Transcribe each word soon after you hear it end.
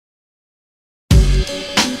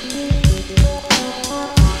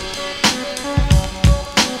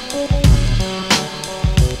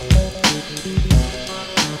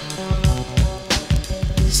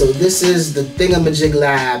So this is the Thingamajig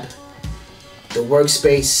Lab, the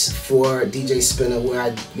workspace for DJ Spinna,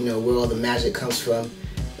 where where all the magic comes from.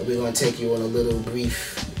 And we're gonna take you on a little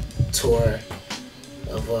brief tour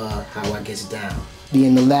of how I gets down. Be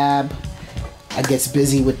in the lab, I gets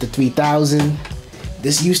busy with the 3000.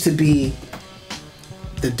 This used to be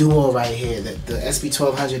the duo right here, the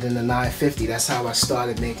SP1200 and the 950. That's how I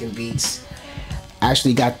started making beats. I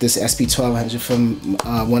actually got this SP1200 from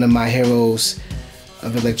one of my heroes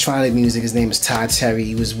of electronic music. His name is Todd Terry.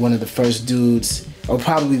 He was one of the first dudes, or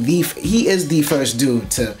probably he is the first dude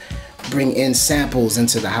to bring in samples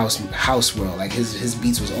into the house world. Like his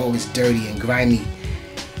beats was always dirty and grimy,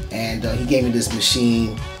 and he gave me this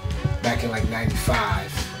machine back in like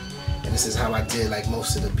 '95, and this is how I did like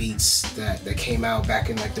most of the beats that came out back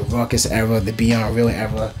in like the Raucous era, the Beyond Real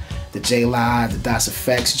era, the J Live, the DOS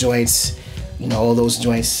Effects joints, all those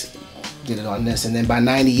joints. Did it on this, and then by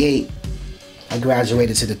 '98. I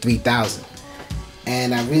graduated to the 3000,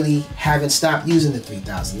 and I really haven't stopped using the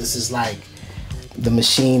 3000. This is like the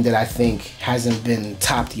machine that I think hasn't been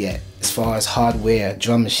topped yet as far as hardware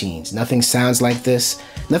drum machines. Nothing sounds like this.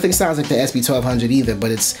 Nothing sounds like the SP1200 either,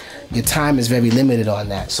 but your time is very limited on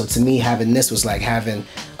that. So to me, having this was like having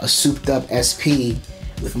a souped up SP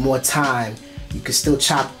with more time. You could still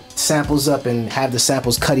chop samples up and have the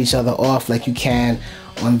samples cut each other off like you can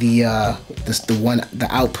on the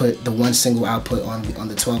one single output on the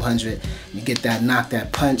 1200. You get that knock,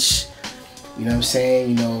 that punch. You know what I'm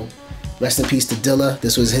saying? Rest in peace to Dilla.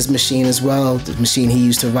 This was his machine as well. The machine he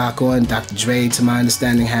used to rock on. Dr. Dre, to my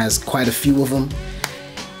understanding, has quite a few of them.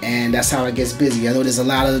 And that's how it gets busy. I know there's a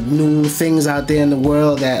lot of new things out there in the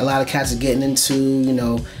world that a lot of cats are getting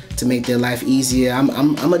into, to make their life easier.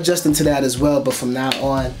 I'm adjusting to that as well, but from now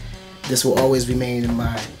on, this will always remain in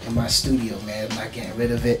my studio, man. I'm not getting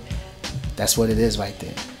rid of it. That's what it is right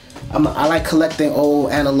there. I like collecting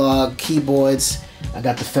old analog keyboards. I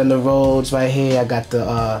got the Fender Rhodes right here. I got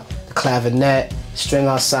the clavinet, string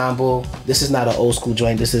ensemble. This is not an old school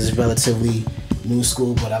joint. This is relatively new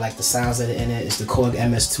school, but I like the sounds that are in it. It's the Korg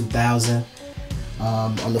MS-2000.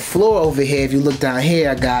 On the floor over here, if you look down here,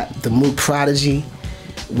 I got the Moog Prodigy,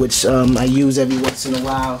 which I use every once in a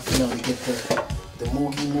while, to get the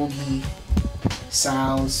moogie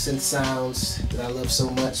sounds, synth sounds that I love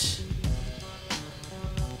so much.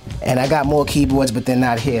 And I got more keyboards, but they're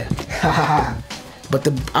not here. But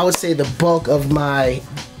I would say the bulk of my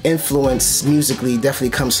influence musically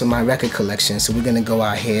definitely comes from my record collection. So we're gonna go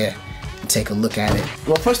out here and take a look at it.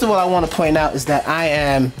 Well, first of all, I want to point out is that I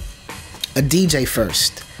am a DJ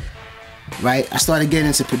first, right? I started getting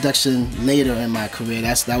into production later in my career.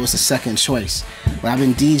 That was the second choice. But I've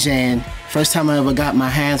been DJing. First time I ever got my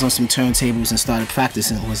hands on some turntables and started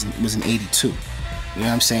practicing was in '82. You know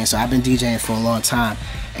what I'm saying? So I've been DJing for a long time.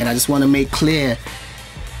 And I just want to make clear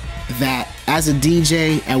that as a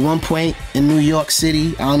DJ at one point in New York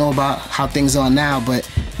City, I don't know about how things are now, but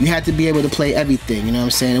you had to be able to play everything, you know what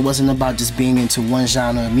I'm saying? It wasn't about just being into one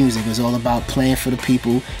genre of music. It was all about playing for the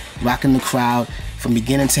people, rocking the crowd from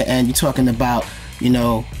beginning to end. You're talking about,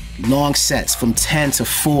 long sets from 10 to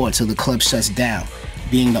 4 till the club shuts down,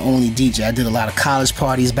 being the only DJ. I did a lot of college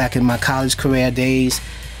parties back in my college career days,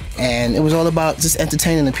 and it was all about just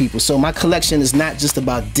entertaining the people. So my collection is not just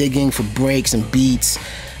about digging for breaks and beats.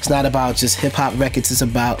 It's not about just hip-hop records. It's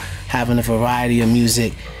about having a variety of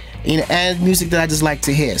music, and music that I just like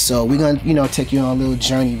to hear. So we're gonna, take you on a little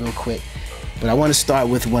journey real quick. But I want to start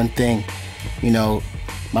with one thing.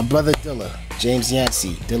 My brother Dilla, James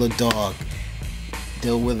Yancey, Dilla Dog,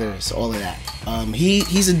 Dill Withers, all of that.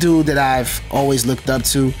 He's a dude that I've always looked up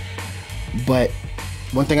to, but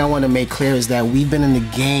one thing I want to make clear is that we've been in the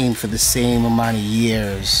game for the same amount of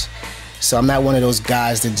years. So I'm not one of those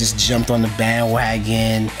guys that just jumped on the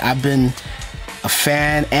bandwagon. I've been a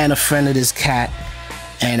fan and a friend of this cat,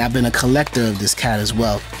 and I've been a collector of this cat as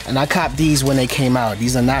well. And I copped these when they came out.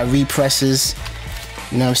 These are not represses.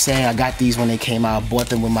 You know what I'm saying? I got these when they came out, bought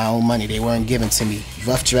them with my own money. They weren't given to me.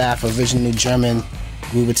 Rough draft, original German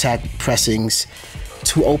Groove Attack pressings.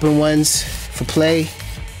 2 open ones for play,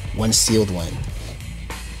 1 sealed one.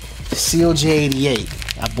 Sealed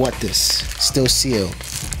J88. I bought this, still sealed.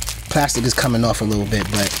 Plastic is coming off a little bit,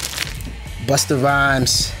 but Busta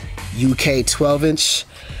Rhymes UK 12-inch.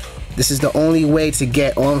 This is the only way to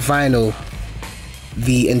get on vinyl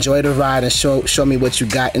the Enjoy the Ride and Show Me What You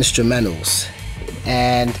Got instrumentals.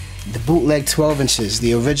 And the bootleg 12 inches,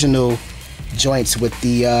 the original joints with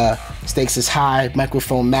the Stakes is High,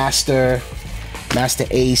 Microphone Master, Master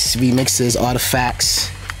Ace remixes, artifacts,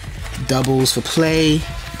 doubles for play.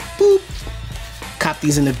 Boop. Cop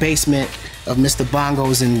these in the basement of Mr.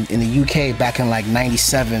 Bongo's in the UK back in like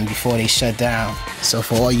 '97 before they shut down. So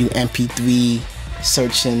for all you MP3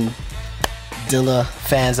 searching Dilla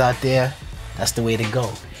fans out there, that's the way to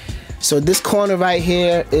go. So this corner right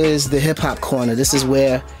here is the hip hop corner. This is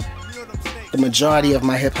where the majority of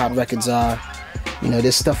my hip hop records are. You know,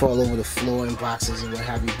 there's stuff all over the floor in boxes and what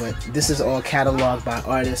have you, but this is all cataloged by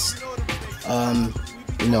artists.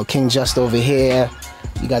 You know, King Just over here.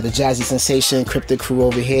 You got the Jazzy Sensation, Cryptic Crew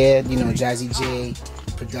over here. You know, Jazzy J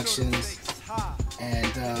Productions.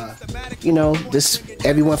 And, you know, this,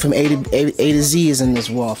 everyone from A to Z is in this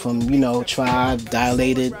wall. From, you know, Tribe,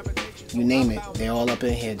 Dilated, you name it. They're all up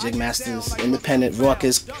in here. Jig Masters, Independent,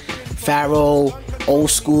 Raucous, Pharaoh,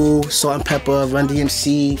 Old School, Salt and Pepper, Run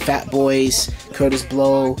DMC, Fat Boys, Curtis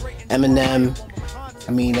Blow, Eminem.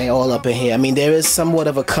 I mean, they all up in here. I mean, there is somewhat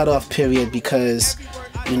of a cutoff period because,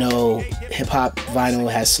 you know, hip-hop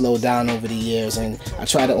vinyl has slowed down over the years, and I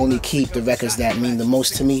try to only keep the records that mean the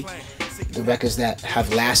most to me, the records that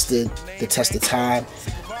have lasted the test of time.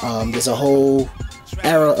 There's a whole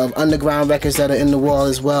era of underground records that are in the wall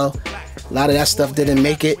as well. A lot of that stuff didn't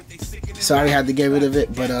make it. Sorry I had to get rid of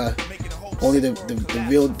it, but only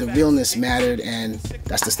the realness mattered, and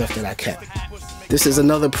that's the stuff that I kept. This is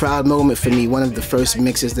another proud moment for me. One of the first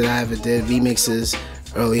mixes that I ever did, remixes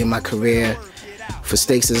early in my career. For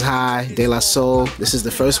Stakes is High, De La Soul. This is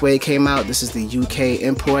the first way it came out. This is the UK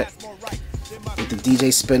import with the DJ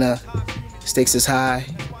Spinna, Stakes is High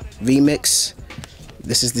remix.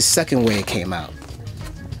 This is the second way it came out.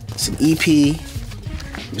 It's an EP.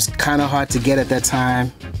 It was kind of hard to get at that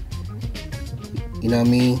time. You know what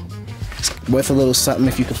I mean? It's worth a little something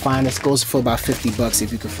if you can find it. It goes for about 50 bucks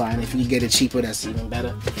if you can find it. If you can get it cheaper, that's even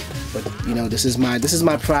better. But you know, this is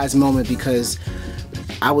my prize moment because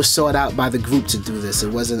I was sought out by the group to do this.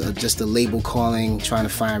 It wasn't just a label calling, trying to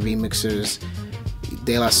find remixers.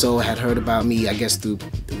 De La Soul had heard about me, I guess, through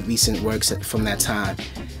the recent works from that time,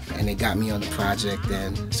 and they got me on the project,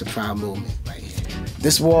 and it's a proud moment right here.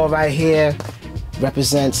 This wall right here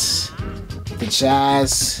represents the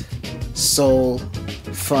jazz, soul,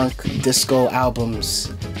 funk, disco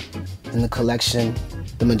albums in the collection,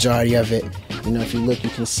 the majority of it. You know, if you look,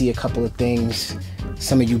 you can see a couple of things.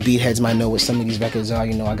 Some of you beatheads might know what some of these records are.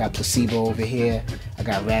 You know, I got Placebo over here. I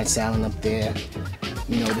got Rad Salin up there.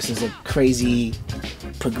 You know, this is a crazy,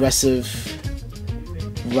 progressive,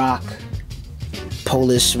 rock,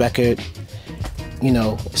 Polish record. You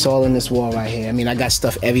know, it's all in this wall right here. I mean, I got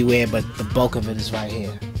stuff everywhere, but the bulk of it is right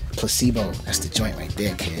here. Placebo, that's the joint right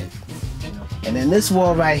there, kid. And then this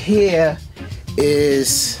wall right here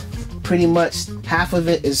is pretty much half of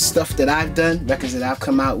it is stuff that I've done, records that I've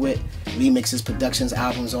come out with. Remixes, productions,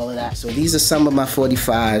 albums, all of that. So these are some of my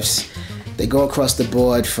 45s. They go across the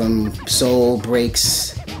board from soul,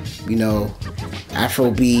 breaks, you know,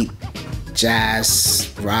 Afrobeat,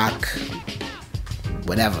 jazz, rock,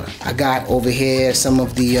 whatever. I got over here some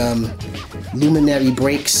of the luminary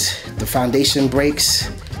breaks, the foundation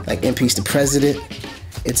breaks, like In Peace the President,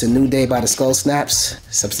 It's a New Day by the Skull Snaps,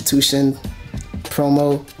 Substitution,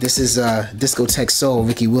 promo. This is Discotheque Soul,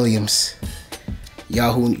 Ricky Williams.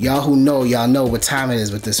 Y'all who know, y'all know what time it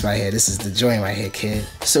is with this right here. This is the joint right here, kid.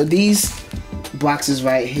 So these boxes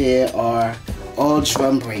right here are all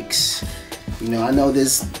drum breaks. You know, I know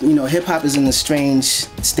there's, you know, hip hop is in a strange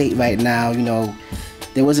state right now. You know,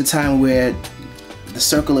 there was a time where the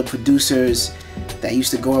circle of producers that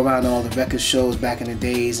used to go around all the record shows back in the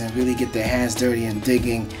days and really get their hands dirty and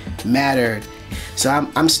digging mattered. So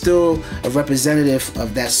I'm still a representative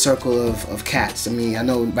of that circle of cats. I mean, I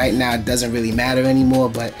know right now it doesn't really matter anymore,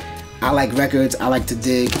 but I like records, I like to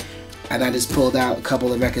dig, and I just pulled out a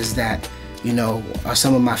couple of records that, you know, are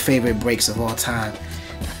some of my favorite breaks of all time.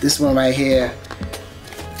 This one right here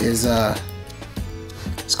is,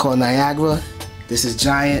 it's called Niagara. This is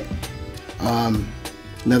Giant,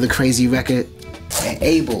 another crazy record. And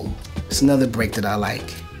Able, it's another break that I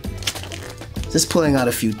like. Just pulling out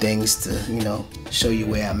a few things to, you know, show you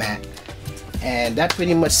where I'm at. And that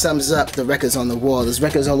pretty much sums up the records on the wall. There's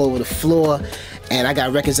records all over the floor, and I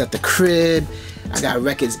got records at the crib. I got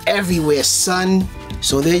records everywhere, son.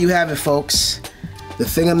 So there you have it, folks. The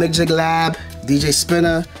Thingamajig Lab, DJ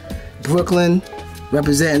Spinna, Brooklyn,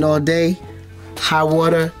 representing all day. High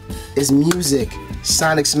Water is music.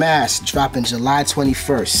 Sonic Smash, dropping July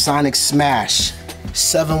 21st. Sonic Smash,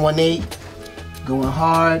 718, going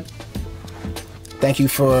hard. Thank you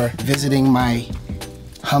for visiting my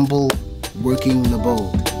humble working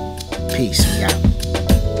abode. Peace. We out.